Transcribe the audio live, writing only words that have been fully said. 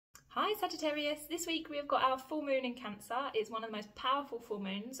Hi Sagittarius, this week we've got our full moon in Cancer. It's one of the most powerful full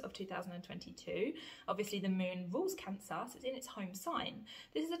moons of 2022. Obviously the moon rules Cancer, so it's in its home sign.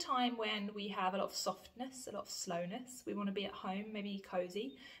 This is a time when we have a lot of softness, a lot of slowness. We want to be at home, maybe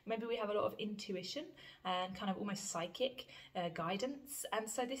cozy. Maybe we have a lot of intuition and kind of almost psychic guidance. And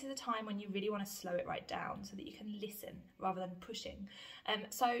so this is a time when you really want to slow it right down so that you can listen rather than pushing.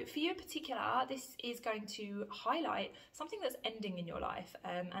 So for you in particular, this is going to highlight something that's ending in your life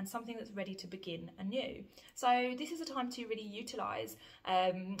and something that's ready to begin anew. So this is a time to really utilize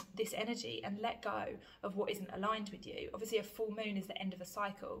this energy and let go of what isn't aligned with you. Obviously a full moon is the end of a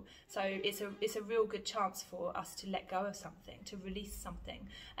cycle, so it's a real good chance for us to let go of something, to release something,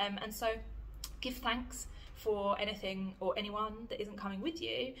 and so give thanks for anything or anyone that isn't coming with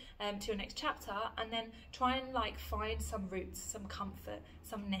you to your next chapter, and then try and find some roots, some comfort,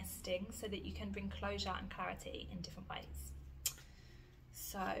 some nesting, so that you can bring closure and clarity in different ways.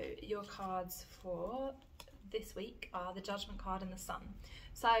 So your cards for this week are the Judgment card and the Sun.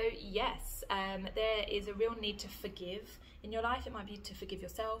 So yes, there is a real need to forgive in your life. It might be to forgive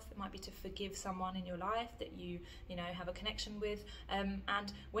yourself, it might be to forgive someone in your life that you have a connection with,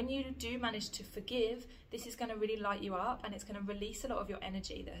 and when you do manage to forgive, this is going to really light you up, and it's going to release a lot of your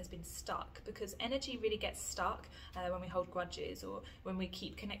energy that has been stuck, because energy really gets stuck when we hold grudges or when we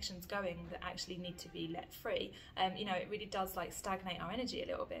keep connections going that actually need to be let free. It really does stagnate our energy a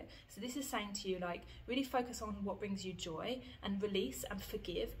little bit. So this is saying to you, really focus on what brings you joy and release and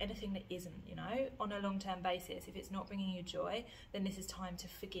forgive anything that isn't, on a long-term basis. If it's not bringing you joy, then this is time to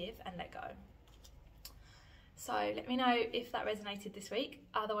forgive and let go. So let me know if that resonated this week.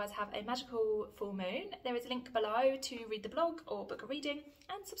 Otherwise, have a magical full moon. There is a link below to read the blog or book a reading,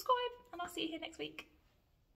 and subscribe, and I'll see you here next week.